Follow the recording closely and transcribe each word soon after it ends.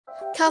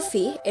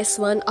Coffee is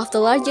one of the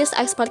largest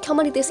export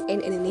commodities in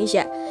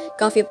Indonesia.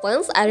 Coffee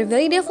plants are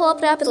very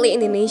developed rapidly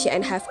in Indonesia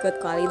and have good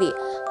quality.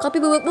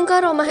 Kopi bubuk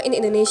bongkar rumah in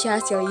Indonesia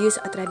still use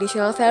a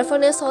traditional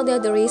furnace, although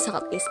the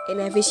result is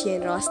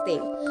inefficient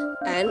roasting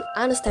and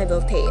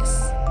unstable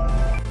taste.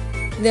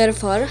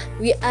 Therefore,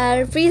 we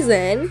are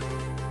present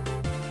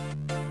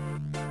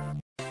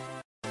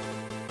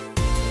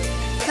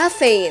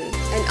Caffeine,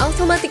 an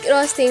automatic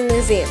roasting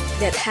machine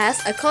that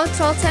has a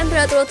controlled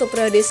temperature to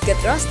produce good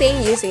roasting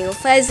using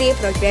fuzzy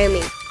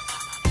programming.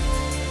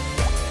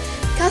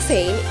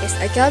 Caffeine is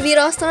a coffee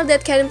roaster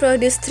that can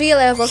produce 3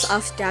 levels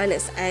of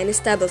doneness and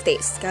stable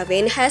taste.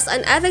 Caffeine has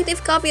an effective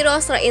coffee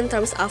roaster in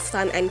terms of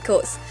time and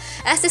cost,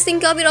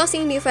 assisting coffee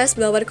roasting device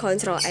blower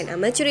control and a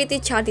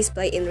maturity chart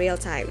display in real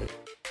time.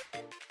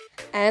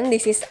 And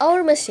this is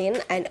our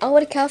machine and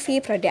our coffee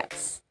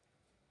products.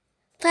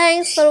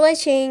 Thanks for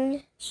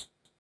watching.